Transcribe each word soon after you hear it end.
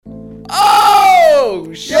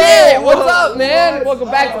Oh shit! What's up, man?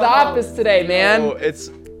 Welcome back to the office today, man.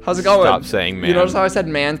 How's it going? Stop saying man. You notice how I said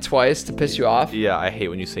man twice to piss you off? Yeah, I hate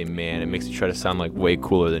when you say man. It makes you try to sound like way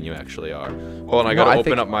cooler than you actually are. Hold on, I gotta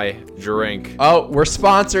open up my drink. Oh, we're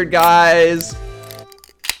sponsored, guys.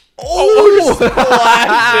 Oh,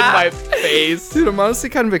 splashed in my face. Dude, I'm honestly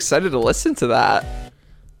kind of excited to listen to that.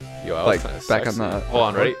 Yo, I Like, was back sexy. on the- Hold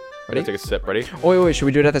on, ready? Ready? Take a sip. Ready? Oh, wait, should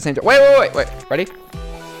we do it at the same time? Wait. Ready?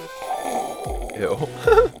 Ew.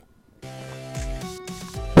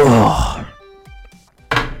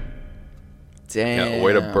 Damn. Yeah,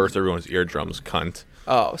 way to burst everyone's eardrums, cunt.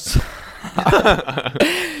 Oh.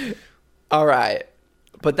 All right.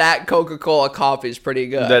 But that Coca-Cola coffee is pretty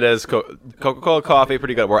good. That is Coca-Cola coffee,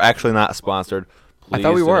 pretty good. We're actually not sponsored. I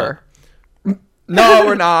thought we Please do were. No,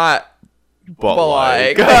 we're not. But But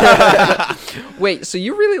like. Wait, so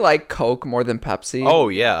you really like Coke more than Pepsi? Oh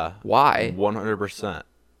yeah. Why? 100%.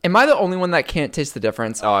 Am I the only one that can't taste the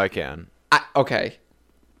difference? Oh, I can. Okay.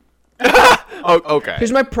 Oh, okay.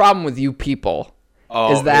 Here's my problem with you people.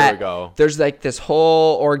 Oh, is that here we go. there's like this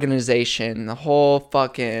whole organization, the whole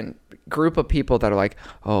fucking group of people that are like,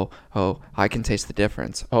 oh, I can taste the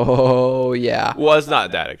difference. Oh, yeah. Well, it's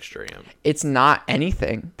not that extreme. It's not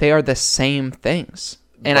anything. They are the same things.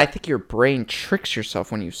 And I think your brain tricks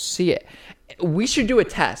yourself when you see it. We should do a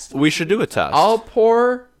test. We should do a test. I'll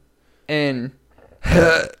pour and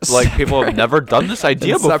Like, people have never done this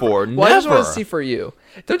idea before. Well, I just want Never. to see for you.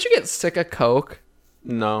 Don't you get sick of Coke?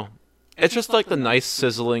 No. It's just like the nice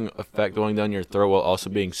sizzling effect going down your throat while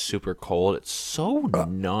also being super cold. It's so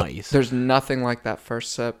nice. There's nothing like that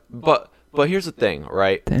first sip. But here's the thing,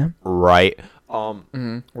 right? Damn. Right.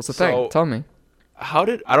 What's the So- thing? Tell me. I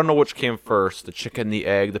don't know which came first, the chicken, the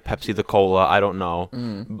egg, the Pepsi, the cola, I don't know.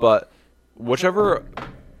 But whichever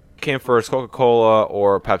came first, Coca-Cola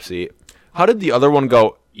or Pepsi, how did the other one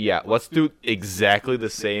go, yeah, let's do exactly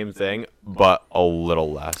the same thing, but a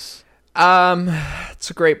little less?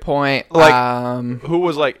 It's a great point. Like, who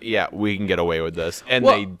was like, yeah, we can get away with this, and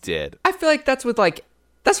Well, they did. I feel like that's with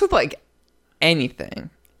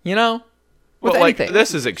anything, you know? With But like, anything.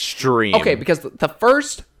 this is extreme. Okay, because the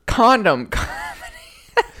first condom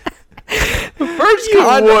the first You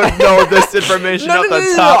condom would know this information No, off no, the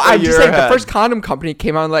no, no, top no. of I'm your just saying head. the first condom company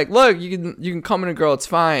came out and like, look, you can come in a girl, it's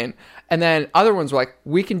fine. And then other ones were like,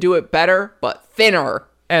 we can do it better but thinner.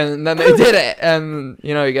 And then they did it, and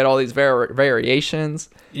you know you get all these variations.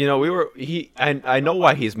 You know, I know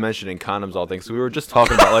why he's mentioning condoms all things. So we were just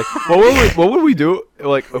talking about like, what would we do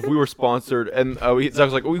like if we were sponsored? And Zach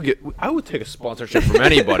was like, I would take a sponsorship from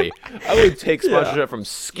anybody. I would take sponsorship from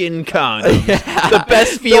Skin Condoms, the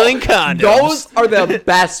best feeling condoms. Those are the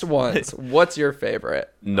best ones. What's your favorite?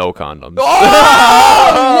 No condoms.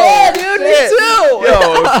 Oh yeah, dude, me too.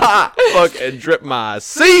 Yo, fucking drip my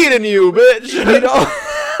seed in you, bitch.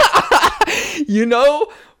 You know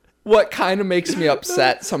what kind of makes me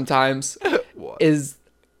upset sometimes is,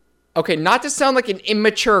 okay, not to sound like an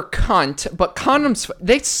immature cunt, but condoms,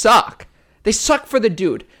 they suck. They suck for the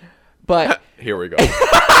dude. But Here we go.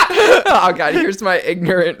 oh god, here's my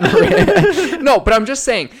ignorant rant. No, but I'm just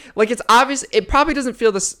saying, like, it's obvious. It probably doesn't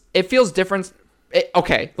feel this. It feels different.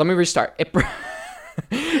 Okay, let me restart.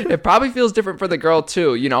 It probably feels different for the girl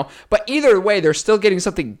too, you know. But either way, they're still getting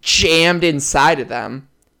something jammed inside of them.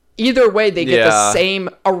 Either way, they get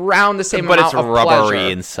around the same But amount it's of rubbery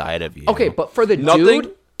pleasure. inside of you. Okay, but for the Nothing-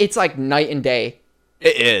 dude, it's like night and day.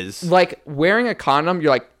 It is. Like wearing a condom,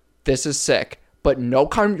 you're like, this is sick. But no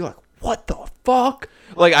condom, you're like, what the fuck?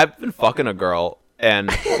 Like, I've been fucking a girl, and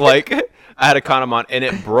like I had a condom on, and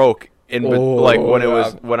it broke like when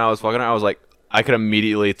I was fucking her. I was like, I could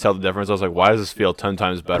immediately tell the difference. I was like, why does this feel 10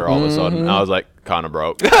 times better all of a sudden? And I was like, condom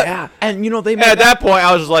broke. Yeah, and you know they. And at that point,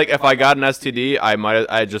 I was just like, if I got an STD,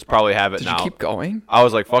 I just probably have it Did now. you keep going? I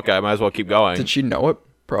was like, fuck it, I might as well keep going. Did she know it,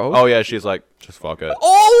 bro? Oh yeah, she's like, just fuck it.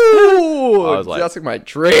 Oh, I was like, that's like my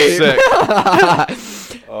dream. Sick.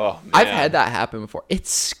 Oh man. I've had that happen before. It's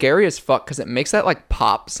scary as fuck because it makes that like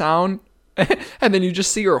pop sound, and then you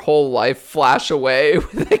just see your whole life flash away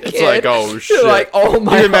with a kid. It's like, oh shit. You're like, oh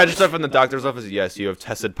my. Can you imagine stuff in the doctor's office? Yes, you have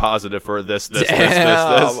tested positive for this.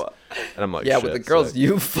 Damn. And I'm like, Yeah, shit, with the girls sick.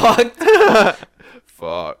 you fucked.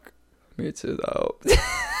 Fuck. Me too, though.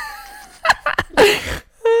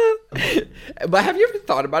 But have you ever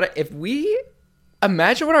thought about it? If we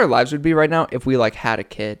imagine what our lives would be right now if we like had a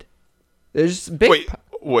kid. There's big.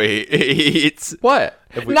 Wait. What?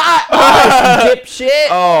 we- Not us, dipshit.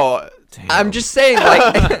 Oh, damn. I'm just saying,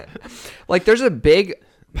 like, like there's a big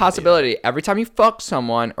possibility every time you fuck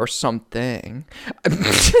someone or something,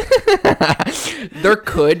 there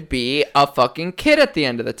could be a fucking kid at the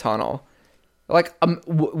end of the tunnel. Like,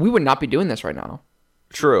 we would not be doing this right now.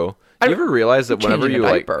 True. You ever realize that whenever changing you a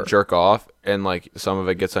like diaper. jerk off and like some of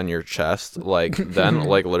it gets on your chest, like then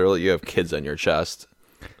like literally you have kids on your chest,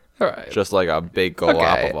 All right. just like a big glop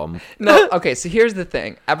Okay. of them. No. Okay. So here's the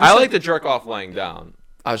thing. I like to jerk off laying down.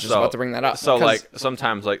 I was just about to bring that up. So 'cause- like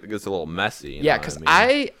sometimes like it gets a little messy. You Yeah, know because what I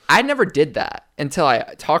mean? I never did that until I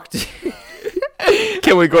talked to you.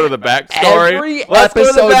 Can we go to the backstory? Every Let's go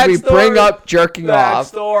to the episode we backstory. bring up jerking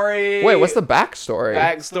off. Backstory. Wait, what's the backstory?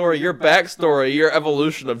 Your backstory, your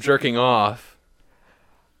evolution of jerking off.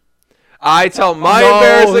 I tell my No,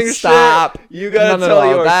 embarrassing stop. shit. You gotta No, tell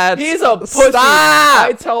yours. that's- He's a pussy. Stop.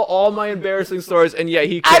 I tell all my embarrassing stories, and yet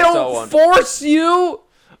he I can't tell don't one. force you.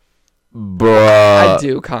 Bruh. I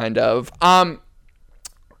do kind of. Are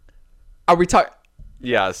we talking?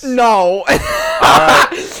 Yes. No.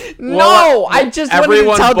 No, Well, I just wanted to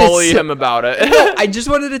everyone tell bully this. him about it. No, I just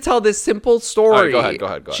wanted to tell this simple story. All right, go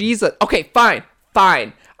ahead. Jesus. Okay, fine.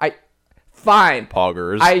 Fine.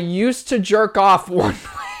 Poggers. I used to jerk off one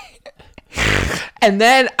way. And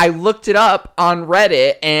then I looked it up on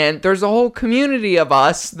Reddit, and there's a whole community of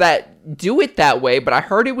us that do it that way, but I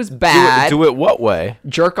heard it was bad. do it what way?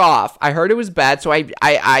 Jerk off. I heard it was bad, so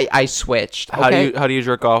I switched. Okay? How do you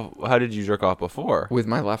jerk off? How did you jerk off before? With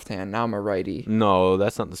my left hand. Now I'm a righty. No,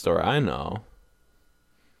 that's not the story I know.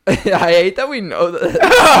 I hate that we know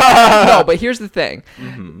that. No, but here's the thing.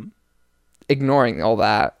 Mm-hmm. Ignoring all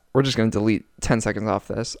that, we're just gonna delete 10 seconds off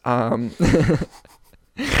this.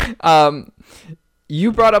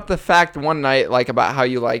 You brought up the fact one night, like, about how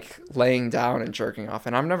you like laying down and jerking off,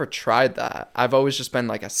 and I've never tried that. I've always just been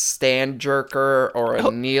like a stand jerker or a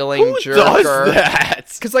kneeling Who jerker. does that?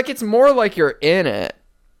 Because like it's more like you're in it.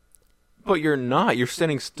 But you're not. You're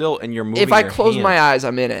standing still and you're moving. If I your close hand. my eyes,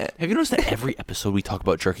 I'm in it. Have you noticed that every episode we talk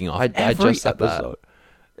about jerking off? I Every just said that. episode.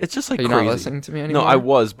 It's just like Are you crazy. not listening to me anymore? No, I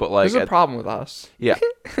was, but like, There's a problem with us. yeah,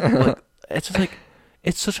 like, it's just like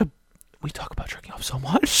it's such a. We talk about jerking off so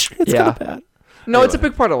much. It's Yeah. kind of bad. No, it's a Anyway.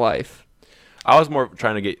 big part of life. I was more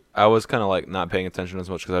trying to get. I was kind of like not paying attention as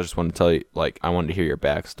much because I just wanted to tell you, like, I wanted to hear your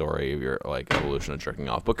backstory of your like evolution of jerking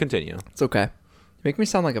off. But continue. It's okay. You make me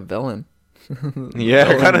sound like a villain. Yeah,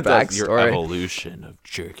 Villain kind of does. Your backstory. evolution of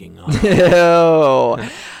jerking off. Ew.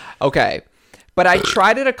 Okay. But I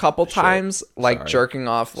tried it a couple times, like Sorry. jerking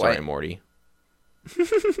off, Sorry, like Morty.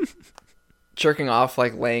 jerking off,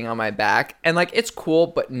 like laying on my back, and like it's cool,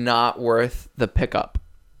 but not worth the pickup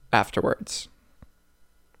afterwards.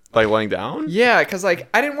 Like laying down? Yeah, because like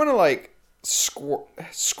I didn't want to like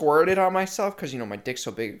squirt it on myself because you know my dick's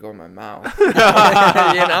so big it go in my mouth. You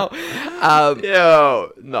know.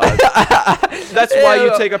 Yo, no. That's why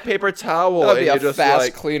you Ew. take a paper towel That'd and be you a just fast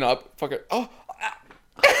like cleanup. Fucking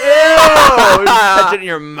touch it in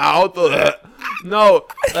your mouth. No,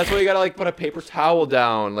 that's why you gotta like put a paper towel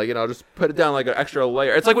down, like, you know, just put it down like an extra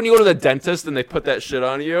layer. It's like when you go to the dentist and they put that shit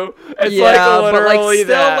on you. It's like but like literally still,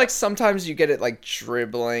 that. like sometimes you get it like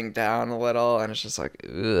dribbling down a little, and it's just like,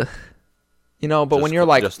 ugh. You know. But when you're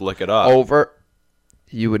like just lick it up. over,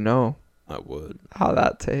 you would know I would. how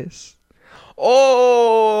that tastes.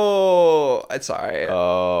 Oh, it's alright.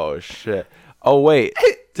 Oh shit. Oh wait,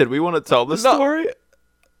 did we want to tell the No. story?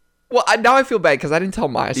 Well, now I feel bad because I didn't tell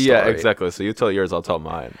my story. Yeah, exactly. So you tell yours, I'll tell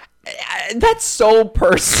mine. That's so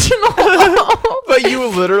personal. But you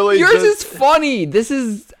literally yours just- is funny. This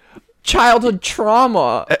is childhood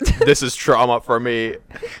trauma. This is trauma for me.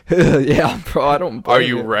 Yeah, bro. I don't. Are blame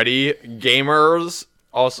you ready, gamers?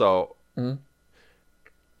 Also,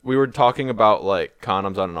 we were talking about like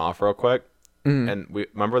condoms on and off real quick, and we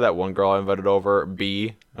remember that one girl I invited over,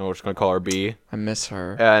 B, and we're just gonna call her B. I miss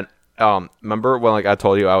her. And remember when like I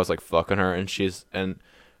told you I was like fucking her, and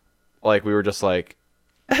like we were just like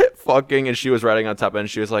fucking, and she was riding on top, and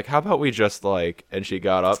she was like, "How about we just like?" And she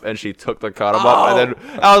got up and she took the condom up, and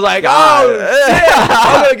then I was like, God. "Oh, shit,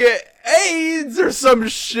 I'm gonna get AIDS or some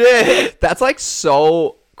shit." That's like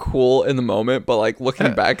so cool in the moment, but like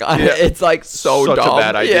looking back on Yeah. it, it's like so Such a dumb.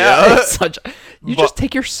 bad idea. Yeah, it's such. You But- just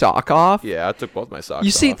take your sock off. Yeah, I took both my socks.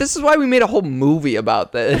 You see, off. this is why we made a whole movie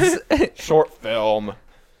about this. Short film.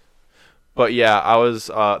 But yeah, I was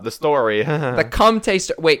the story. The cum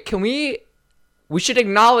taster. Wait, can we? We should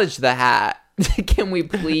acknowledge the hat. Can we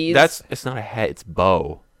please? It's not a hat, it's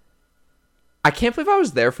Bo. I can't believe I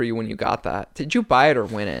was there for you when you got that. Did you buy it or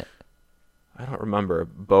win it? I don't remember.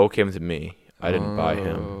 Bo came to me. I didn't buy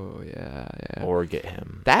him Oh yeah. or get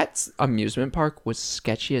him. That amusement park was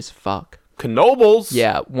sketchy as fuck. Knobles.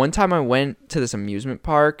 Yeah, one time I went to this amusement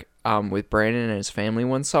park with Brandon and his family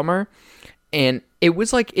one summer, and it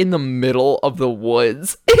was like in the middle of the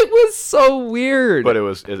woods. It was so weird. But it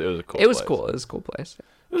was a cool. It was place. cool. It was a cool place.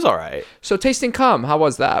 It was all right. So tasting cum, how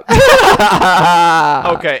was that?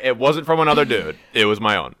 Okay, it wasn't from another dude. It was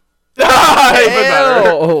my own. Even better.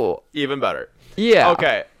 Ew. Even better. Yeah.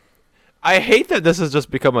 Okay. I hate that this has just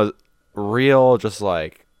become a real, just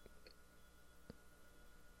like,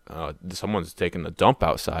 someone's taking the dump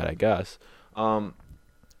outside, I guess. Yeah,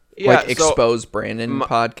 Like expose Brandon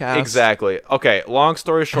podcast. Exactly. Okay, long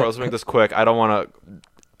story short, let's make this quick. I don't want to...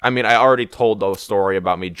 I mean, I already told the story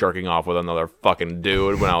about me jerking off with another fucking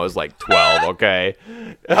dude when I was like 12, okay?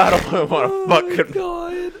 I don't want to fucking...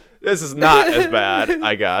 God. This is not as bad,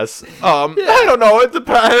 I guess. I don't know. It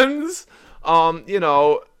depends. You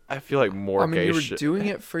know, I feel like more gay you were shit. doing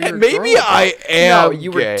it for your Maybe girl. I am No,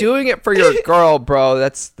 you gay. were doing it for your girl, bro.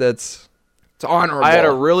 It's honorable. I had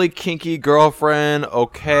a really kinky girlfriend,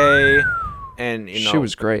 okay? And, you know, She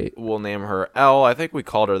was great. we'll name her Elle. I think we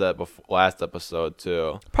called her that last episode,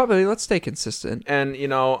 too. Probably. Let's stay consistent. And, you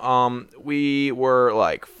know, we were,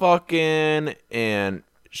 like, fucking, and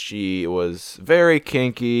she was very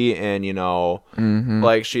kinky, and, you know,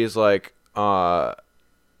 like, she's like, I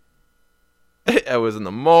was in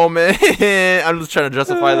the moment. I'm just trying to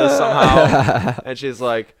justify this somehow. And she's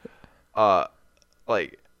like,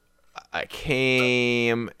 I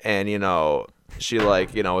came, and, you know, she,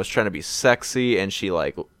 like, you know, was trying to be sexy, and she,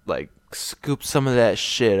 like scooped some of that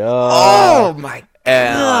shit up. Oh my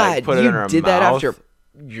And, god! like, put it you in her did that mouth. after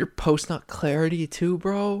your post nut clarity too,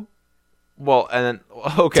 bro. Well, and then,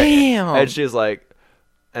 okay. Damn. And she's like,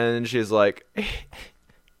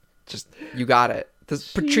 Just you got it.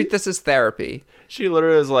 Treat this as therapy. she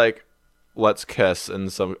literally was like, let's kiss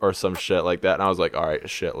and some shit like that. And I was like, all right,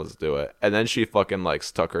 shit, let's do it. And then she fucking like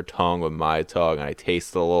stuck her tongue with my tongue, and I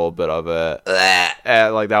tasted a little bit of it.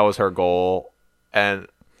 And like that was her goal. And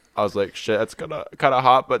I was like, shit, that's kind of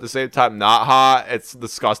hot, but at the same time not hot. It's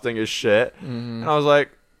disgusting as shit. And I was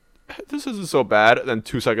like, this isn't so bad. And then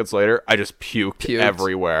 2 seconds later, I just puked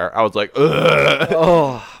everywhere. I was like, ugh.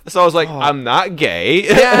 Oh So I was like, I'm not gay.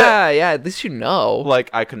 yeah. At least you know. Like,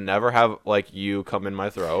 I could never have, like, you come in my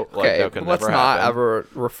throat. Like, Okay, that could let's never not happen. ever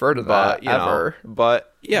refer to But, that you know, ever.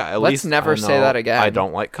 but, yeah, at Let's least never I say know that again. I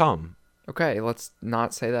don't like cum. Okay, let's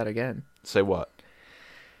not say that again. Say what?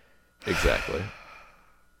 Exactly.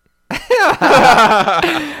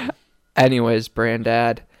 Anyways,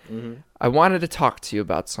 Brandad, I wanted to talk to you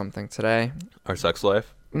about something today. Our sex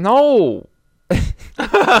life? No,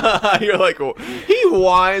 You're like, he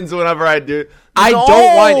whines whenever I do. I No!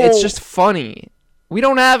 don't want. It's just funny. We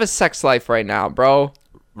don't have a sex life right now, bro.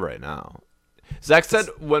 Right now. Zach said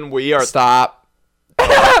when we are... Stop.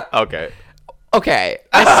 Okay. Okay,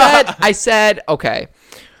 I said, okay.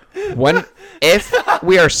 If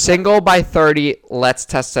we are single by 30, let's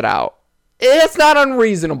test it out. It's not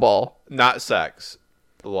unreasonable. Not sex.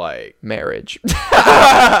 Like... Marriage.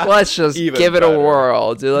 Let's just Even give it better. a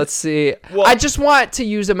whirl, dude. Let's see. Well- I just want to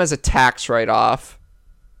use them as a tax write-off.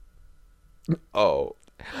 Oh.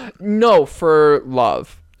 No, for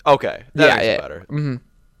love. Okay. That Yeah, makes yeah. it better. Mm-hmm.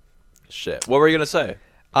 Shit. What were you going to say?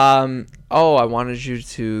 I wanted you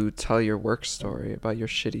to tell your work story about your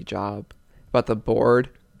shitty job, about the board.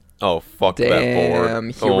 Oh, fuck that board. Damn,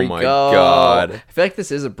 here Oh we my go. God. I feel like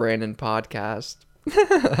this is a Brandon podcast.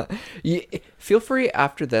 Feel free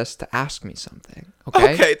after this to ask me something.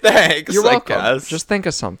 Okay. Okay, thanks. You're welcome. I guess. Just think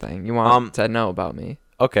of something you want to know about me.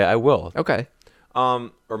 Okay, I will. Okay.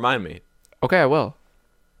 Remind me. Okay, I will.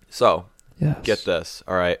 So, Yes. get this.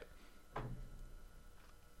 All right.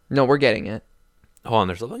 No, we're getting it. Hold on.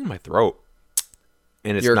 There's something in my throat,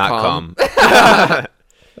 and it's Your not cum? cum.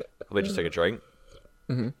 Let me just take a drink.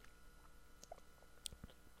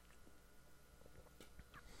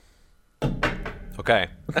 Okay.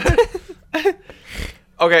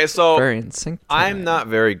 Okay, so Very in sync. I'm today. not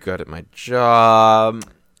very good at my job.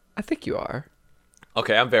 I think you are.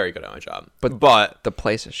 Okay, I'm very good at my job, But but The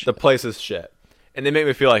place is shit. the place is shit, and they make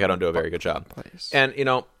me feel like I don't do a very good job. place. And you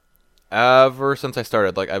know, ever since I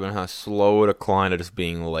started, like I've been on a slow decline of just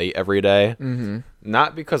being late every day. Mm-hmm.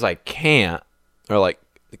 Not because I can't, or like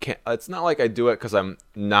can't. It's not like I do it because I'm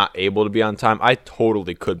not able to be on time. I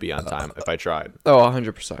totally could be on time if I tried. Oh,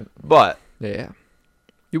 100%. But Yeah.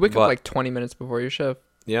 You wake But- up like 20 minutes before your shift.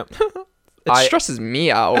 yep, It stresses me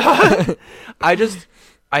out.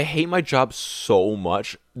 I hate my job so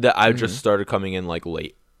much that I just started coming in like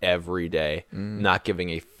late every day, not giving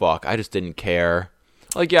a fuck. I just didn't care.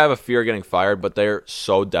 Like, yeah, I have a fear of getting fired, but they're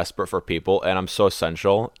so desperate for people, and I'm so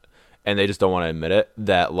essential, and they just don't want to admit it,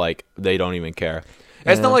 that like they don't even care.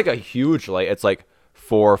 And it's not like a huge late. It's like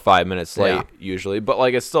 4 or 5 minutes late Yeah. usually, but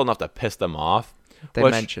like it's still enough to piss them off. They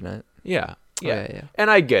Which- mention it. Yeah, yeah, yeah. And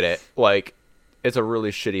I get it. Like, it's a really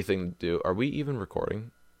shitty thing to do. Are we even recording?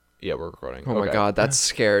 Yeah, we're recording. Oh my Okay. god, that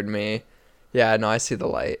scared me. Yeah, no, I see the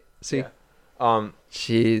light. See? Yeah.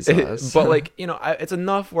 Jesus. But like, it's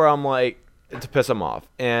enough where I'm like to piss him off,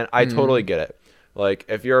 and I totally get it. Like,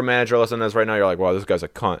 if you're a manager listening to this right now, you're like, wow, this guy's a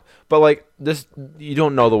cunt. But like this, you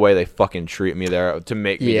don't know the way they fucking treat me there to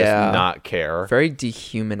make me just not care. Very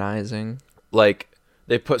dehumanizing. Like,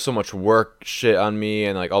 they put so much work shit on me,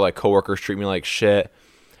 and like all my coworkers treat me like shit,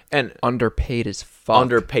 and Underpaid as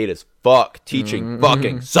fuck. Teaching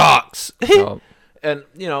fucking sucks. Oh. And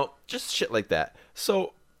just shit like that.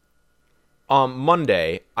 So on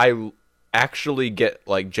Monday, I actually get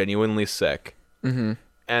like genuinely sick.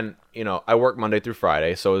 And I work Monday through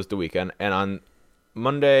Friday, so is the weekend. And on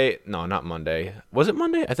Monday, no, not Monday. Was it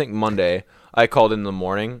Monday? I think Monday. I called in the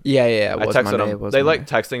morning. Yeah. It I was texted Monday. them. They like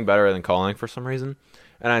texting better than calling for some reason.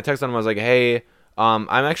 And I texted them. I was like, "Hey, I'm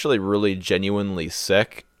actually really genuinely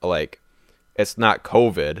sick. Like, it's not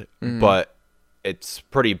COVID, but it's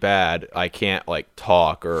pretty bad. I can't like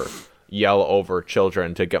talk or yell over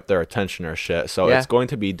children to get their attention or shit. So it's going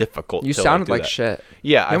to be difficult." You sounded like shit.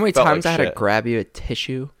 Yeah. How many felt times like I had shit. to grab you a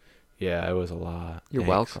tissue? Yeah, it was a lot. You're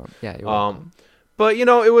Thanks. welcome. Yeah, you're welcome. But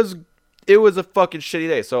it was a fucking shitty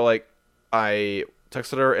day. So like, I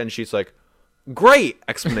texted her and she's like, "Great!"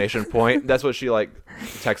 exclamation point. That's what she like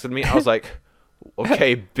texted me. I was like,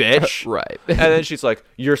 "Okay, bitch." Right. And then she's like,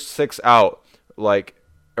 "You're 6 out." Like,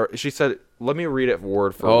 or she said, let me read it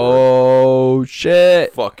word for word. Oh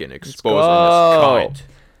shit. Fucking exposing this cunt.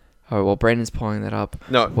 All right, well, Brandon's pulling that up.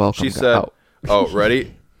 No, Welcome. she said, "Oh,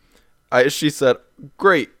 ready?" She said,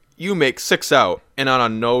 "Great, you make 6 out." And on a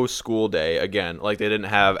no school day, again, like they didn't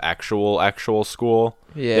have actual school.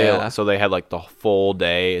 Yeah. So they had like the full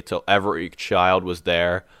day till every child was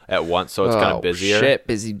there at once. So it's kind of busier. Shit,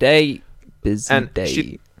 busy day. And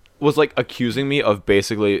she was like accusing me of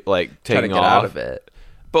basically like trying to taking get off. out of it.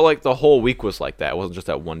 But like the whole week was like that. It wasn't just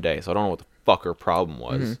that one day. So I don't know what the fuck her problem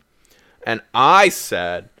was. And I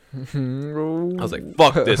said, I was like,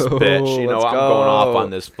 "Fuck this bitch. I'm Let's going go. off on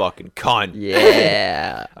this fucking cunt."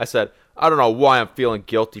 Yeah. I said, "I don't know why I'm feeling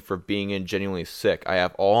guilty for being in genuinely sick. I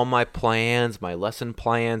have all my plans, my lesson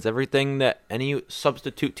plans, everything that any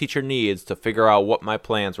substitute teacher needs to figure out what my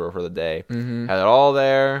plans were for the day. Had it all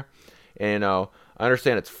there. And, I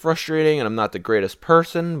understand it's frustrating and I'm not the greatest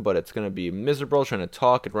person, but it's going to be miserable trying to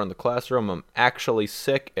talk and run the classroom. I'm actually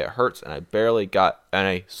sick. It hurts and I barely got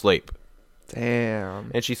any sleep."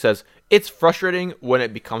 Damn. And she says, "It's frustrating when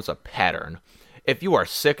it becomes a pattern. If you are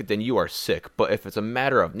sick, then you are sick. But if it's a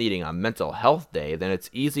matter of needing a mental health day, then it's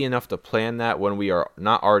easy enough to plan that when we are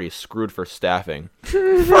not already screwed for staffing."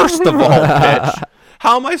 First of all, bitch,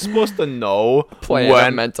 how am I supposed to know Plan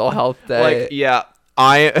a mental health day. Like, yeah,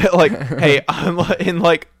 I like, hey, I'm in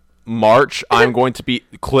like March. I'm going to be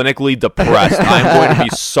clinically depressed. I'm going to be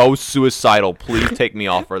so suicidal. Please take me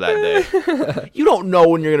off for that day. You don't know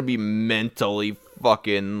when you're gonna be mentally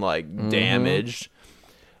fucking like damaged.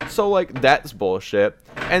 So like that's bullshit.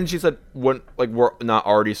 And she said, "When like we're not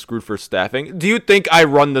already screwed for staffing, do you think I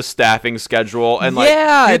run the staffing schedule?" And like,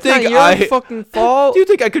 yeah, do you it's think not your fucking fault. Do you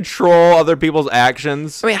think I control other people's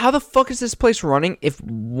actions? I mean, how the fuck is this place running if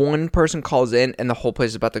one person calls in and the whole place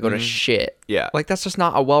is about to go to shit? Yeah, Like, that's just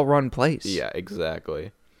not a well-run place. yeah,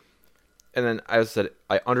 exactly. And then I said,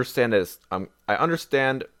 I understand this. I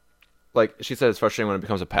understand. Like she said, it's frustrating when it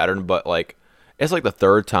becomes a pattern, but like. It's like the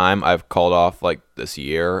third time I've called off like this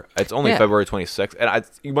year. It's only February 26th. And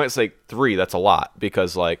you might say 3, that's a lot.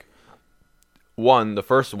 Because like, the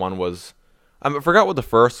first one was, I forgot what the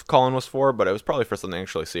first call-in was for, but it was probably for something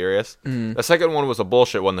actually serious. The second one was a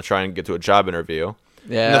bullshit one to try and get to a job interview.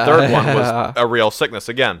 Yeah. And the third one was a real sickness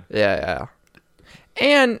again. Yeah.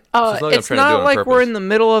 And it's not like I'm it's trying to do it not on like we're purpose. in the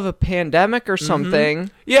middle of a pandemic or something.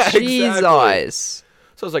 Yeah, Jesus. exactly.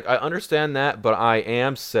 So I was like, I understand that, but I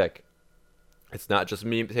am sick. It's not just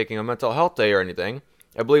me taking a mental health day or anything.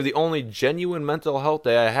 I believe the only genuine mental health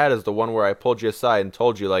day I had is the one where I pulled you aside and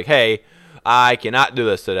told you, like, "Hey, I cannot do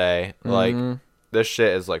this today. Like, this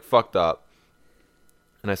shit is, like, fucked up."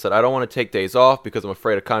 And I said, "I don't want to take days off because I'm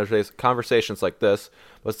afraid of conversations like this,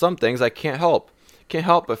 but some things I can't help. Can't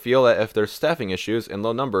help but feel that if there's staffing issues in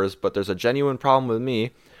low numbers, but there's a genuine problem with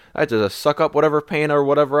me, I have to just suck up whatever pain or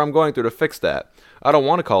whatever I'm going through to fix that. I don't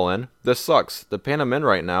want to call in. This sucks. The pain I'm in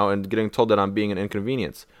right now and getting told that I'm being an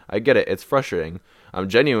inconvenience. I get it. It's frustrating. I'm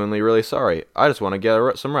genuinely really sorry. I just want to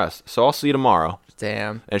get some rest. So I'll see you tomorrow."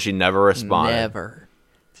 Damn. And she never responded. Never.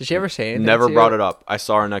 Did she ever say anything? Never to brought you? it up. I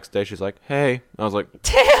saw her next day. She's like, "Hey." I was like,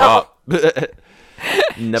 Damn. "Up."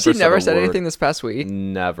 Never She never a said word. anything this past week.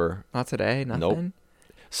 Never. Not today. Nothing. Nope.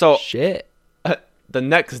 So Shit. the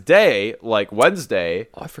next day, like Wednesday,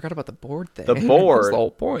 Oh, I forgot about the board thing. The That's board. the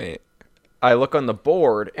whole point. I look on the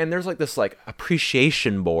board, and there's like this like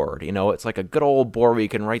appreciation board. You know, it's like a good old board where you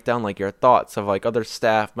can write down like your thoughts of like other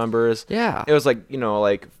staff members. Yeah. It was like, you know,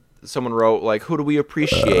 like someone wrote like, who do we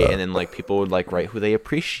appreciate, and then like people would like write who they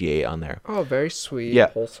appreciate on there. Oh, very sweet. Yeah.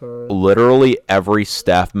 Wholesome. Literally every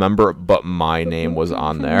staff member but my name was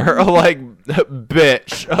on there. Like,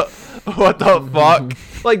 bitch, what the fuck?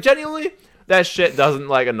 Like, genuinely, that shit doesn't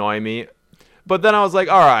like annoy me. But then I was like,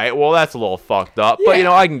 all right, well, that's a little fucked up. But, you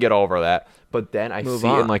know, I can get over that. But then I see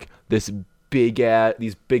in, like, these big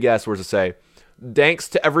ass words to say, thanks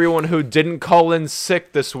to everyone who didn't call in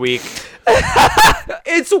sick this week.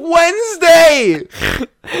 It's Wednesday!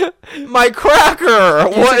 My cracker!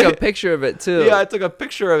 You took a picture of it, too. Yeah, I took a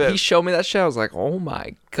picture of it. He showed me that shit. I was like, oh,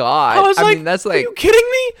 my God. I was like, mean, that's like... Are you kidding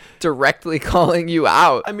me? Directly calling you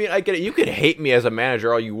out. I mean, I get it. You can hate me as a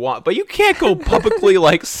manager all you want, but you can't go publicly,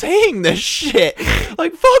 like, saying this shit.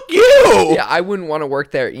 Like, fuck you! Yeah, I wouldn't want to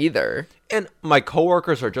work there either. And my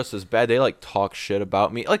coworkers are just as bad. They, like, talk shit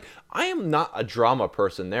about me. Like, I am not a drama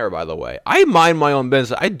person there, by the way. I mind my own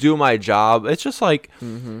business. I do my job. It's just, like,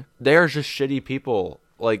 they're just shitty people.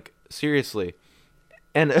 Like, seriously.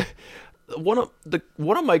 And one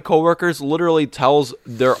of my coworkers literally tells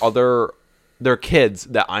their kids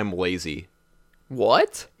that I'm lazy.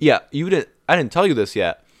 What? Yeah, I didn't tell you this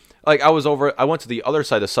yet. Like, I went to the other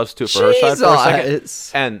side to substitute for her side for a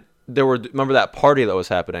second. And remember that party that was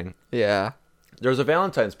happening? Yeah. There was a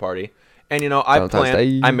Valentine's party. And, you know, I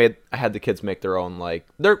had the kids make their own, like,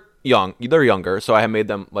 they're younger, so I had made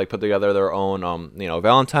them, like, put together their own, you know,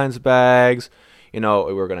 Valentine's bags. You know,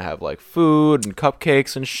 we were going to have, like, food and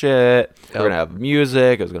cupcakes and shit. We were going to have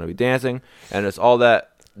music. It was going to be dancing. And it's all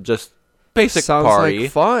that just basic Sounds party.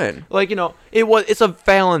 like fun. Like, you know, it's a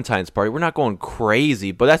Valentine's party. We're not going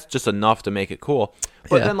crazy, but that's just enough to make it cool.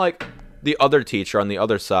 But then, like, the other teacher on the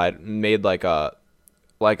other side made, like a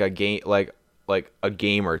game, like a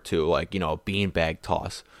game or two, like, you know, a beanbag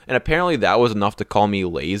toss. And apparently that was enough to call me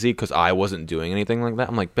lazy because I wasn't doing anything like that.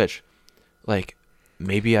 I'm like, bitch, like,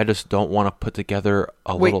 maybe I just don't want to put together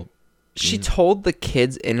a little. She told the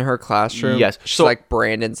kids in her classroom. Yes. She's So, like,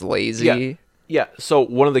 Brandon's lazy. Yeah. So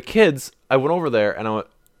one of the kids, I went over there and one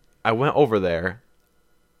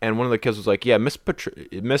of the kids was like, yeah, Miss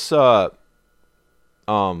Patricia.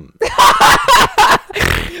 Oh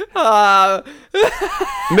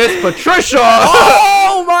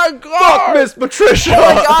my God. Fuck Miss Patricia.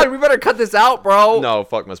 Oh my God, we better cut this out, bro. No,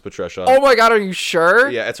 fuck Miss Patricia. Oh my God, are you sure?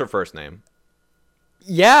 Yeah, it's her first name.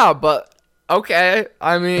 Yeah, but okay.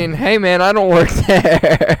 I mean, hey man, I don't work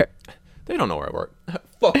there. They don't know where I work.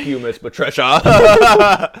 Fuck you, Miss Patricia.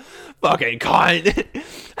 Fucking cunt.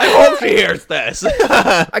 I hope she hears this.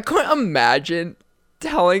 I couldn't imagine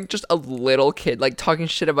telling just a little kid, like talking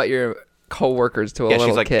shit about your coworkers to a little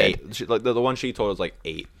she's like kid. 8. Like the one she told was like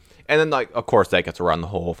 8. And then, like, of course that gets around the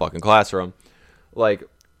whole fucking classroom. Like,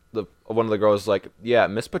 one of the girls was like, yeah,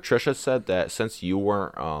 Miss Patricia said that since you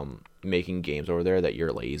weren't making games over there that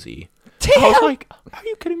you're lazy. Damn. I was like, are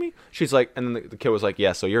you kidding me? She's like, and then the kid was like,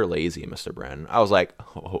 yeah, so you're lazy, Mr. Brandon. I was like,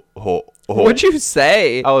 What'd you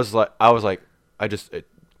say? I was like, I just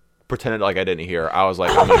pretended like I didn't hear. I was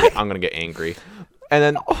like, I'm gonna get angry. And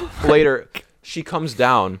then later, she comes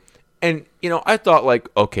down, and, you know, I thought, like,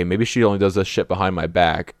 okay, maybe she only does this shit behind my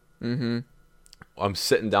back. Mm-hmm. I'm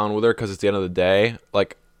sitting down with her because it's the end of the day.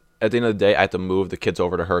 Like, at the end of the day, I have to move the kids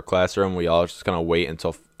over to her classroom. We all just kind of wait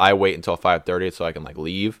until 5:30 so I can, like,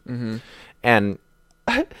 leave. Mm-hmm. And,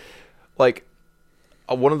 like,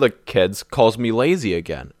 one of the kids calls me lazy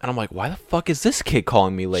again. And I'm like, why the fuck is this kid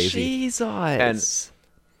calling me lazy? Jesus.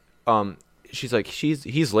 And, she's like,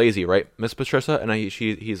 he's lazy, right, Miss Patricia? And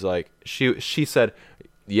he's like, she said,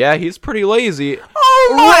 yeah, he's pretty lazy.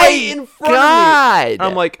 Oh right in front God. of me. And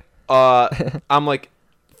I'm like,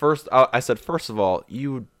 I said, first of all,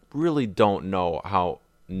 you really don't know how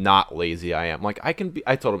not lazy I am. Like, I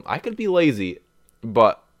told him I could be lazy,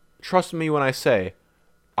 but trust me when I say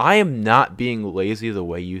I am not being lazy the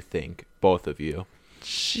way you think, both of you.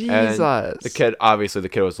 Jesus. And the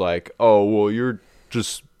kid was like, oh, well, you're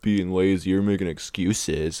just being lazy. You're making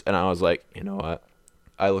excuses. And I was like, you know what?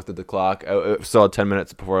 I looked at the clock. I still had 10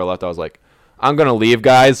 minutes before I left. I was like, I'm going to leave,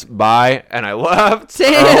 guys. Bye. And I left.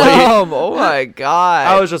 Damn. Early. Oh, my God.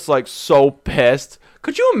 I was just, like, so pissed.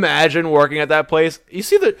 Could you imagine working at that place? You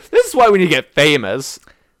see, this is why we need to get famous.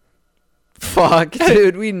 Fuck,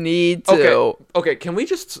 dude. We need to. Okay, can we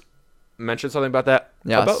just mention something about that?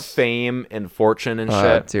 Yes. About fame and fortune and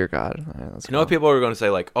shit. Dear God. Right, you know what people are going to say?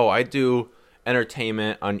 Like, oh, I do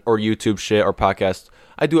entertainment or YouTube shit or podcasts.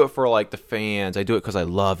 I do it for, like, the fans. I do it because I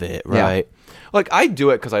love it, right? Yeah. Like, I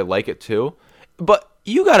do it because I like it too. But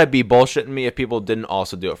you gotta be bullshitting me if people didn't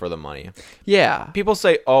also do it for the money. Yeah. People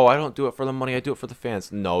say, "Oh, I don't do it for the money. I do it for the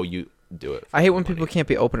fans." No, you do it. I hate when people can't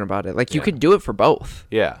be open about it. Like, you could do it for both.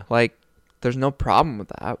 Yeah. Like, there's no problem with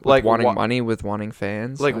that. With Like, wanting money, with wanting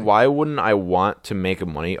fans. Like, why wouldn't I want to make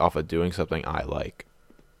money off of doing something I like?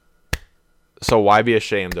 So why be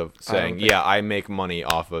ashamed of saying, "Yeah, I make money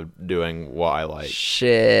off of doing what I like"?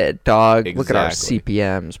 Shit, dog. Exactly. Look at our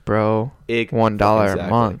CPMs, bro. $1 exactly. a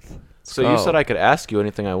month. So you said I could ask you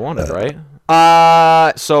anything I wanted, right?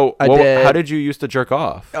 So I did. How did you used to jerk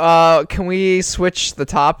off? Can we switch the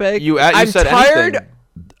topic? I'm said tired anything.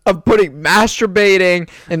 of putting masturbating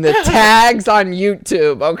in the tags on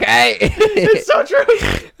YouTube, okay? It's so true.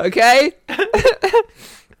 Okay?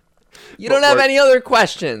 You don't have any other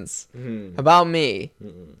questions about me.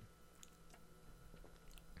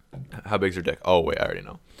 How big's your dick? Oh, wait, I already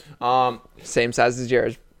know. Same size as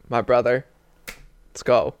yours, my brother. Let's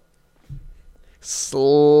go.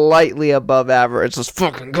 Slightly above average. Let's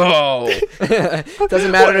fucking go.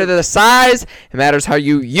 Doesn't matter the size. It matters how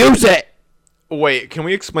you use it. Wait, can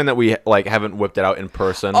we explain that we haven't whipped it out in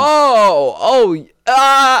person? I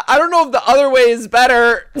don't know if the other way is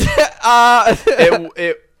better.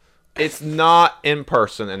 It's not in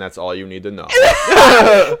person, and that's all you need to know.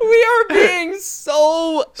 We are being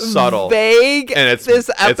so subtle, vague. And this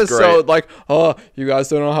episode, great. like, you guys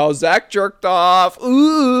don't know how Zach jerked off.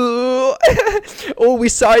 Ooh, we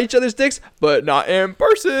saw each other's dicks, but not in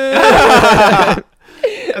person.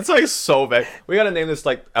 That's like so vague. We gotta name this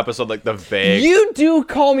like episode like the vague. You do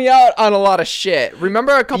call me out on a lot of shit.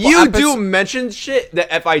 Remember a couple. You do mention shit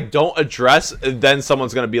that if I don't address, then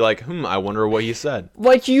someone's gonna be like, I wonder what he said.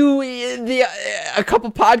 Like a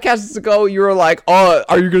couple podcasts ago, you were like, "Oh,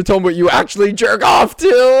 are you gonna tell me what you actually jerk off to?"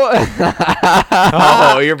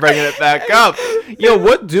 Oh, you're bringing it back up. Yo,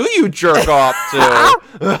 what do you jerk off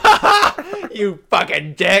to? You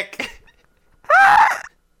fucking dick.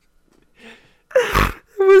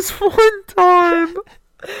 It was one time.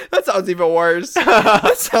 That sounds even worse.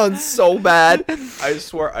 That sounds so bad. I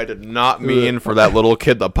swear I did not mean for that little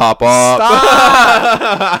kid to pop up.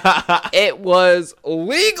 Stop. It was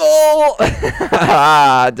legal.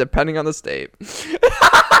 Depending on the state. No,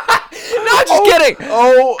 just kidding.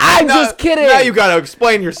 I'm just kidding. Now you gotta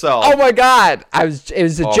explain yourself. Oh my god. It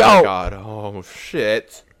was a joke. Oh my god. Oh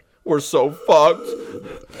shit. We're so fucked.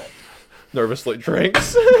 Nervously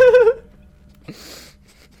drinks.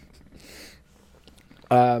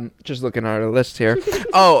 Just looking at our list here.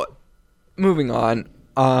 Moving on.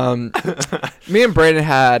 Me and Brandon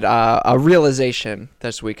had a realization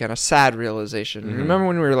this weekend, a sad realization. Mm-hmm. Remember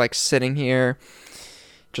when we were like sitting here,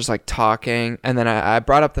 just like talking, and then I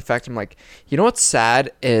brought up the fact, I'm like, you know what's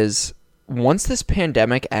sad is once this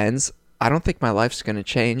pandemic ends, I don't think my life's gonna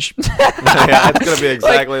change. Yeah, it's gonna be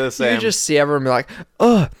exactly the same. You just see everyone be like,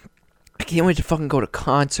 ugh. I can't wait to fucking go to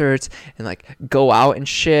concerts and like go out and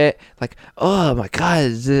shit. Like, oh my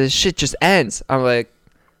god, this shit just ends. I'm like,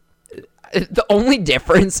 the only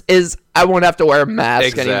difference is I won't have to wear a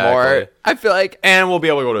mask anymore. I feel like, and we'll be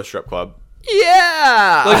able to go to a strip club.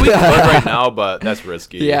 Yeah, like we could right now, but that's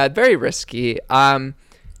risky. Yeah, very risky. But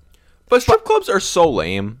strip clubs are so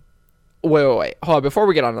lame. Wait. Hold on, before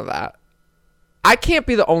we get onto that. I can't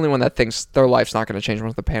be the only one that thinks their life's not going to change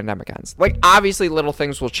once the pandemic ends. Like, obviously, little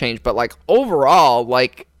things will change, but, like, overall,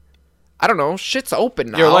 like, I don't know, shit's open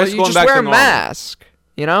now. Your life's you going just back wear to a normal. mask,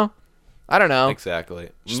 you know? I don't know. Exactly.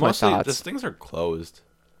 Just my mostly, thoughts. just things are closed.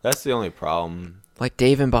 That's the only problem. Like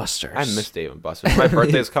Dave and Buster's. I miss Dave and Buster's. My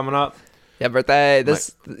birthday's coming up. Yeah, birthday.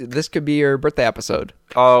 This could be your birthday episode.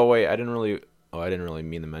 Oh, wait, I didn't really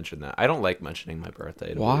mean to mention that. I don't like mentioning my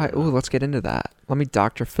birthday. Why? Ooh, let's get into that. Let me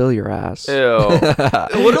Dr. Phil your ass. Ew.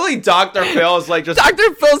 Literally, Dr. Phil is like just...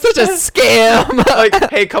 Dr. Phil's such a scam. Like,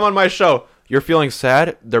 hey, come on my show. You're feeling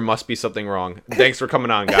sad? There must be something wrong. Thanks for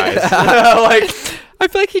coming on, guys. Like, I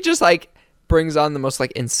feel like he just, like, brings on the most,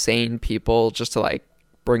 like, insane people just to, like,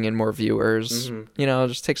 bring in more viewers. Mm-hmm. You know,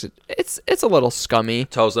 just takes it. It's a little scummy.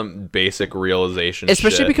 Tells them basic realization.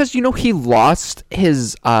 Especially shit. because he lost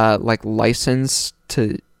his like license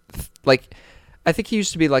to, like, I think he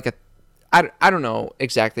used to be like I don't know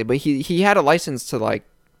exactly, but he had a license to like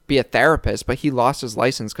be a therapist, but he lost his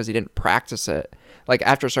license because he didn't practice it. Like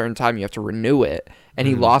after a certain time, you have to renew it, and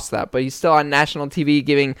he lost that. But he's still on national TV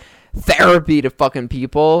giving therapy to fucking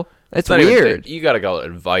people. It's weird. You gotta go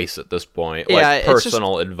advice at this point. Yeah, like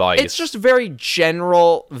personal advice. It's just very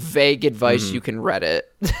general, vague advice you can Reddit.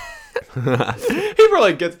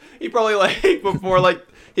 He probably like before like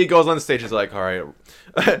He goes on stage. He's like, all right,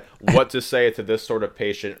 what to say to this sort of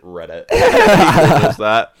patient? Reddit. He Googles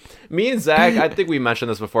that. Me and Zach, I think we mentioned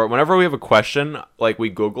this before. Whenever we have a question, like we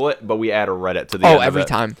Google it, but we add a Reddit to the end every of it.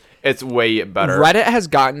 time. It's way better. Reddit has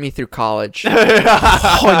gotten me through college.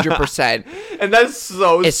 100%. And that's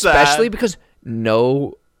so Especially sad. because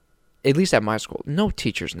at least at my school, no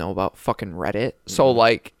teachers know about fucking Reddit. So,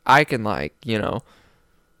 like, I can, like,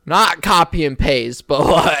 not copy and paste, but,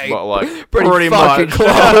 like pretty fucking much.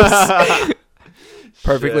 close.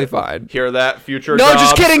 Perfectly fine. Hear that, future No, jobs?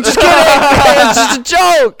 just kidding. It's just a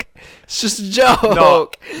joke. It's just a joke. No,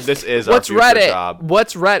 this is What's our future Reddit? job.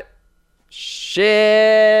 What's Reddit?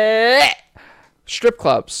 Shit. Strip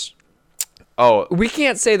clubs. Oh, We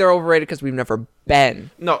can't say they're overrated because we've never been.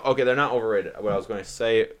 no, okay, they're not overrated. What I was going to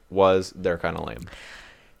say was they're kind of lame.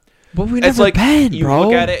 But we've It's never like been, you bro.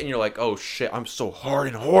 look at it and you're like, oh shit, I'm so hard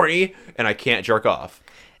and horny and I can't jerk off.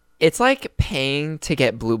 It's like paying to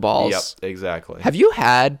get blue balls. Yep, exactly. Have you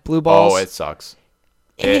had blue balls? Oh, it sucks.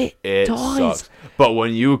 It It does. sucks. But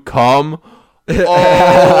when you come,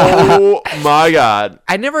 oh my god.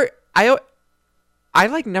 I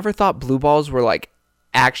like never thought blue balls were like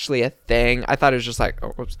actually a thing. I thought it was just like,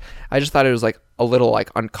 I just thought it was like a little like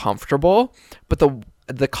uncomfortable. But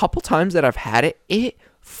the couple times that I've had it, it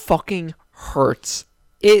fucking hurts.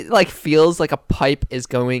 It like feels like a pipe is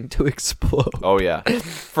going to explode. Oh yeah.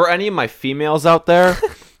 For any of my females out there,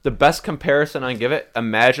 the best comparison I give it,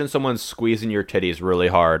 imagine someone squeezing your titties really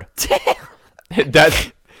hard.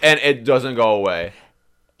 That's and it doesn't go away.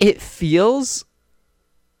 It feels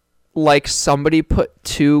like somebody put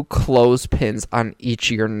 2 clothespins on each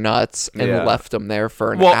of your nuts and Yeah. left them there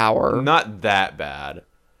for an Well, hour. not that bad.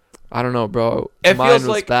 I don't know, bro. It Mine feels was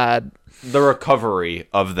like- bad. The recovery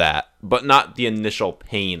of that, but not the initial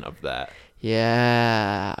pain of that.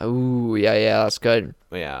 Yeah. Ooh, yeah, that's good.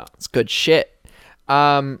 Yeah. That's good shit.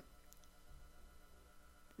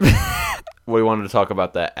 We wanted to talk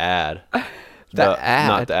about that ad. Ad?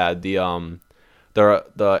 Not the ad.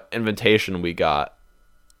 The invitation we got.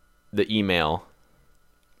 The email.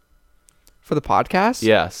 For the podcast?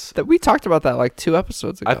 Yes. That we talked about that like 2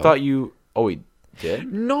 episodes ago. I thought you. Oh, we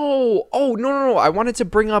did. No. Oh, no. I wanted to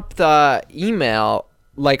bring up the email,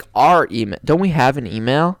 like our email. Don't we have an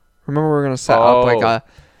email? Remember we were going to set up like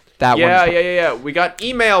that one. Yeah. We got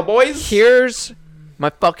email, boys. Here's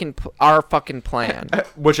my our fucking plan.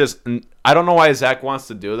 Which is, I don't know why Zach wants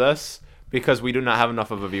to do this because we do not have enough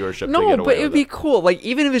of a viewership to No, get but away it would with be it. cool. Like,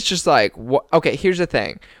 even if it's just like, okay, here's the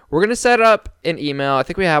thing. We're going to set up an email. I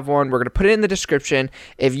think we have one. We're going to put it in the description.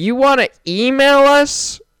 If you want to email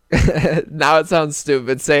us, now it sounds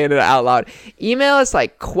stupid saying it out loud. Email us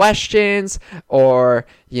like questions or,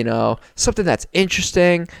 something that's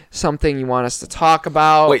interesting, something you want us to talk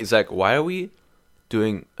about. Wait, Zach, why are we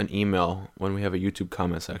doing an email when we have a YouTube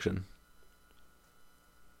comment section?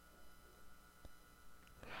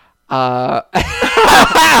 What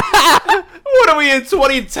are we in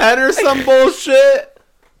 2010 or some bullshit?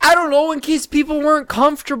 I don't know, in case people weren't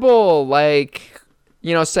comfortable, like,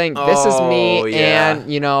 saying this is me Oh, yeah.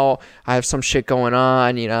 and, I have some shit going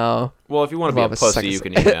on, Well, if you want to be a Love a pussy, second you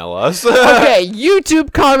can email us. Okay,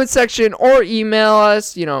 YouTube comment section or email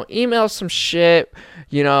us, email some shit,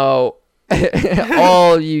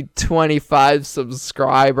 all you 25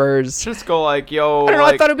 subscribers. Just go like, yo, I don't know,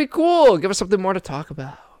 like, I thought it'd be cool. Give us something more to talk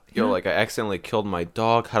about. like I accidentally killed my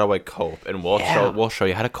dog. How do I cope? And we'll Yeah. show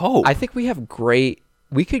you how to cope. I think we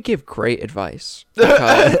could give great advice.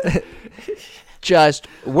 Because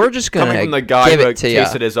we're just gonna Coming from the guy give who it to ya.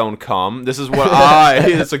 tasted his own cum, this is what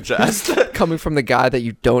I suggest. Coming from the guy that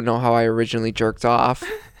you don't know how I originally jerked off.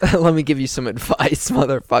 Let me give you some advice,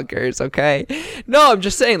 motherfuckers, okay? No, I'm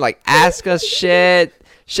just saying, like, ask us shit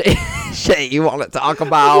you want to talk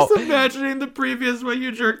about. imagining the previous way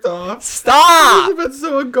you jerked off. Stop! been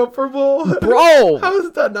so uncomfortable. Bro!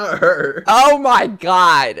 does that not hurt? Oh my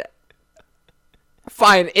god.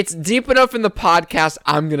 Fine, it's deep enough in the podcast,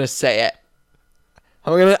 I'm gonna say it.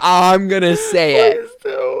 I'm gonna say it.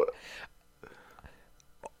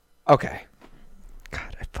 Okay.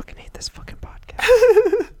 God, I fucking hate this fucking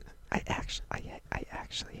podcast. I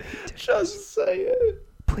actually hate it. Just say it.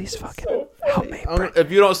 Please fucking help me. If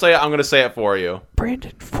you don't say it, I'm going to say it for you.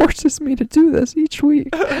 Brandon forces me to do this each week.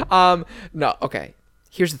 No, okay.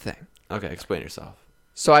 Here's the thing. Okay, explain yourself.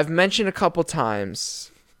 So I've mentioned a couple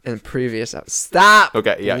times in previous episodes. Stop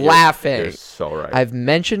laughing. You're so right. I've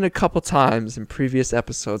mentioned a couple times in previous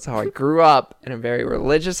episodes how I grew up in a very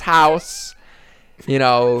religious house,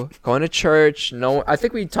 going to church. No, I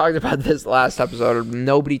think we talked about this last episode.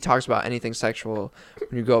 Nobody talks about anything sexual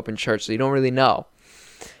when you grow up in church, so you don't really know.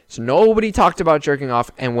 So nobody talked about jerking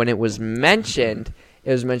off, and when it was mentioned,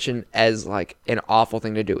 it was mentioned as like an awful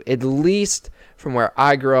thing to do. At least from where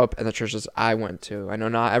I grew up and the churches I went to. I know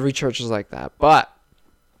not every church is like that, but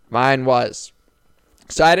mine was.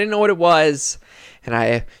 So I didn't know what it was. And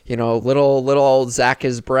I, little old Zach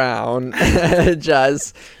is Brown,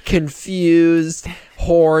 just confused,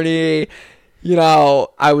 horny.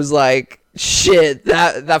 I was like, shit,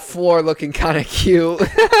 that floor looking kind of cute.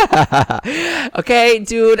 Okay,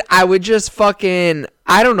 dude, I would just fucking,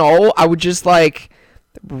 I don't know, I would just like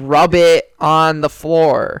rub it on the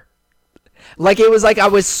floor. Like it was like I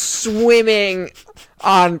was swimming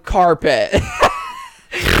on carpet.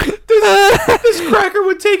 This cracker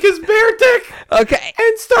would take his bare dick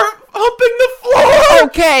and start humping the floor.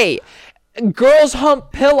 Okay, girls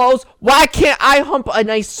hump pillows. Why can't I hump a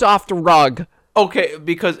nice soft rug? Okay,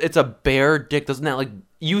 because it's a bare dick. Doesn't that like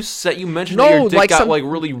you mentioned that your dick got like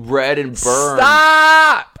really red and burned?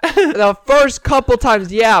 Stop. The first couple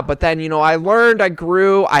times, yeah, but then I learned, I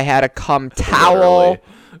grew. I had a cum towel. Literally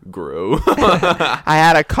grew. I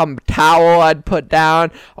had a cum towel I'd put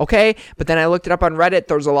down. Okay, but then I looked it up on Reddit.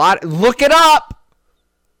 There's a lot. Look it up.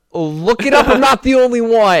 I'm not the only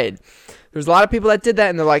one. There's a lot of people that did that,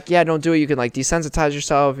 and they're like, yeah, don't do it. You can like desensitize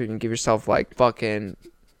yourself. You can give yourself like fucking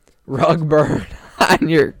rug burn on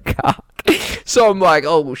your cock. So I'm like,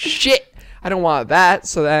 oh shit, I don't want that.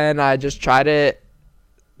 So then I just tried it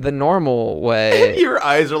the normal way. Your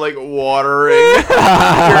eyes are like watering. You're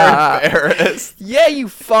embarrassed. Yeah, you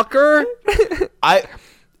fucker.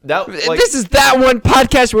 This is that one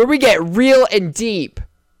podcast where we get real and deep.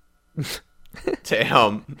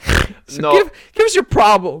 Damn. So no. Give us your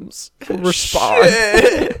problems. We'll respond.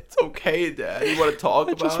 Shit. It's okay, Dad. You want to talk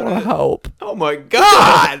about it? I just want to help. Oh my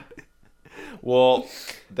God. Well,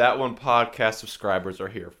 that one podcast subscribers are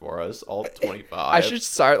here for us. All 25. I should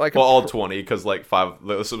start like all 20 because like 5 of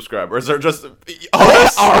those subscribers are just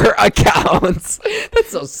us. Our accounts.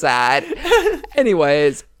 That's so sad.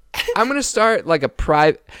 Anyways, I'm gonna start like a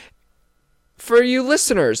private for you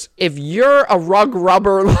listeners. If you're a rug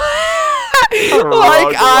rubber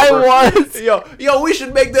like I was, yo, we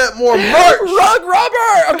should make that more merch. Rug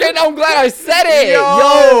rubber. Okay, now I'm glad I said it.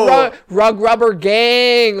 Yo, rug rubber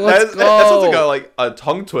gang. Let's go. That sounds like a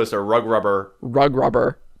tongue twister. Rug rubber. Rug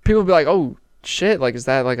rubber. People be like, oh shit, like is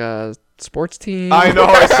that like a sports team? I know.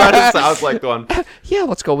 It sounds like one. Yeah,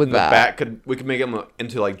 let's go with that. We could make them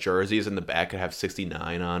into like jerseys, and the back could have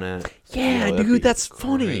 69 on it. Yeah, dude, that's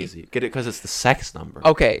funny. Crazy. Get it because it's the sex number.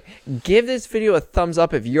 Okay, give this video a thumbs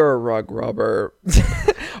up if you're a rug rubber,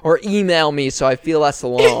 or email me so I feel less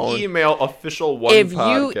alone. Email official one. If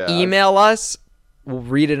podcast. You email us, we'll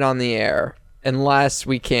read it on the air. Unless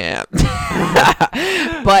we can't.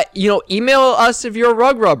 But, email us if you're a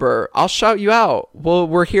rug rubber. I'll shout you out. Well,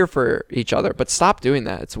 we're here for each other. But stop doing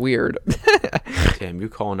that. It's weird. Damn, you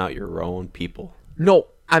calling out your own people. No,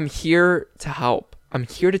 I'm here to help. I'm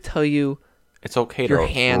here to tell you it's okay your to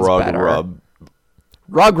hands rug better. rub.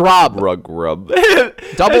 Rug rub. Rug rub.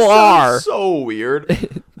 Double R. So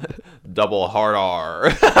weird. Double hard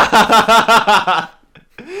R.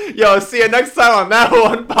 Yo, see you next time on that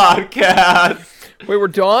one podcast. Wait, we're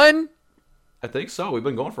done? I think so. We've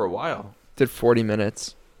been going for a while. Did 40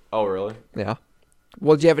 minutes. Oh, really? Yeah.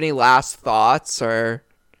 Well, do you have any last thoughts or?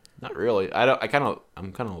 Not really. I'm kind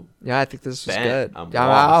of. Yeah, I think this was bent. good.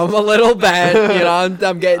 I'm a little bent.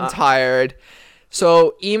 I'm getting tired.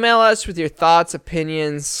 So email us with your thoughts,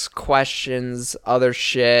 opinions, questions, other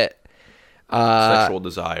shit. Sexual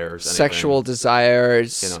desires. Sexual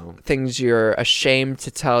desires. Things you're ashamed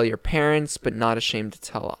to tell your parents, but not ashamed to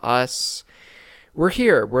tell us. We're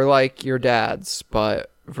here. We're like your dads,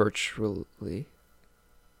 but virtually.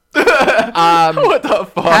 What the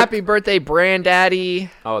fuck? Happy birthday, Brandaddy.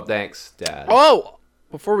 Oh, thanks, Dad. Oh,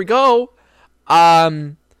 before we go,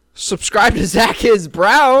 subscribe to Zach is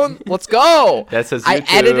Brown. Let's go. That's his YouTube.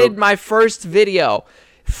 I edited my first video.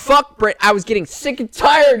 Fuck Brent. I was getting sick and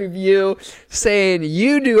tired of you saying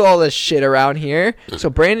you do all this shit around here. So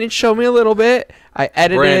Brandon showed me a little bit. I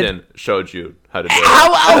edited. Brandon showed you how to do it.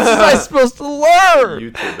 How else was I supposed to learn?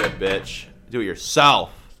 YouTube it, bitch. Do it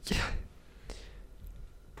yourself.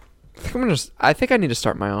 I think I need to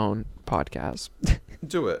start my own podcast.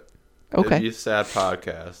 Do it. Okay. It'd be a sad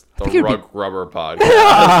podcast. The Rug Rubber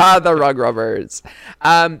podcast. The Rug Rubbers.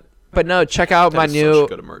 But no, check out my new.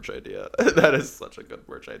 Such a good merch idea. That is such a good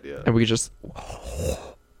merch idea. And we just.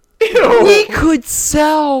 We could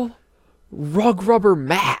sell rug rubber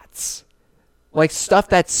mats. Like stuff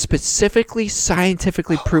that's specifically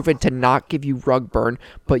scientifically proven to not give you rug burn,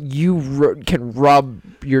 but you can rub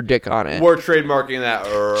your dick on it. We're trademarking that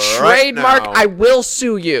Trademark, now. I will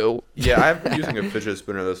sue you. Yeah, I've been using a fidget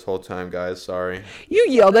spinner this whole time, guys. Sorry. You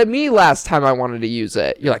yelled at me last time I wanted to use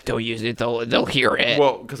it. You're like, don't use it, they'll hear it.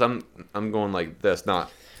 Well, because I'm going like this, not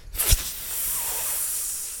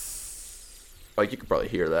like you could probably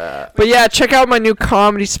hear that. But yeah, check out my new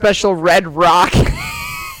comedy special, Red Rocket.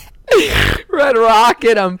 Red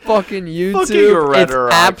Rocket on fucking YouTube. Red it's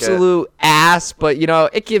Rocket. absolute ass, but you know,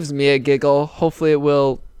 it gives me a giggle. Hopefully it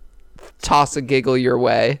will toss a giggle your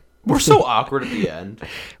way. We're so awkward at the end.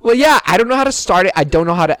 Well, yeah, I don't know how to start it. I don't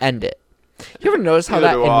know how to end it. You ever notice how Neither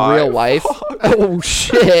that do in I. real life? Oh,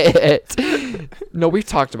 shit. No, we've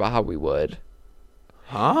talked about how we would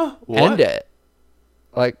Huh? What? end it.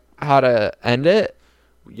 Like, how to end it?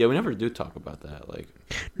 Yeah, we never do talk about that. Like,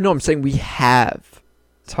 No, I'm saying we have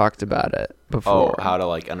talked about it before. how to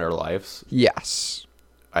like end our lives? Yes.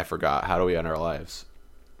 I forgot. How do we end our lives?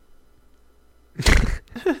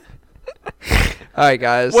 All right,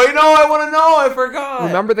 guys. Wait, no, I want to know. I forgot.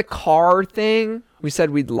 Remember the car thing? We said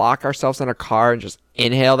we'd lock ourselves in a car and just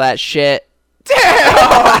inhale that shit.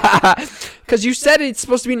 Damn! Because you said it's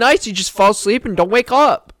supposed to be nice. You just fall asleep and don't wake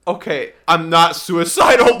up. Okay, I'm not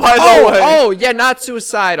suicidal, by the way. Oh, yeah, not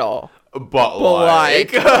suicidal. But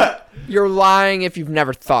like, You're lying if you've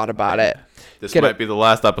never thought about it. this Get might it. be the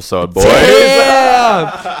last episode, boys.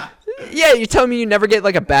 Damn! Yeah, you tell me you never get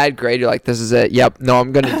like a bad grade. You're like, this is it. Yep. No,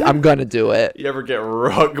 I'm gonna do it. You ever get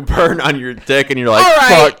rug burn on your dick and you're like, All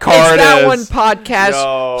right, fuck, car it's that it one is. podcast.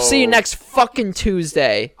 Yo. See you next fucking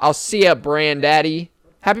Tuesday. I'll see ya, Brandaddy.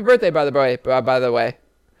 Happy birthday, by the way.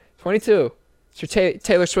 22. It's your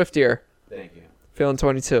Taylor Swift year. Thank you. Feeling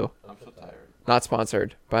 22. I'm so tired. Not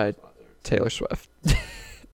sponsored by Taylor Swift.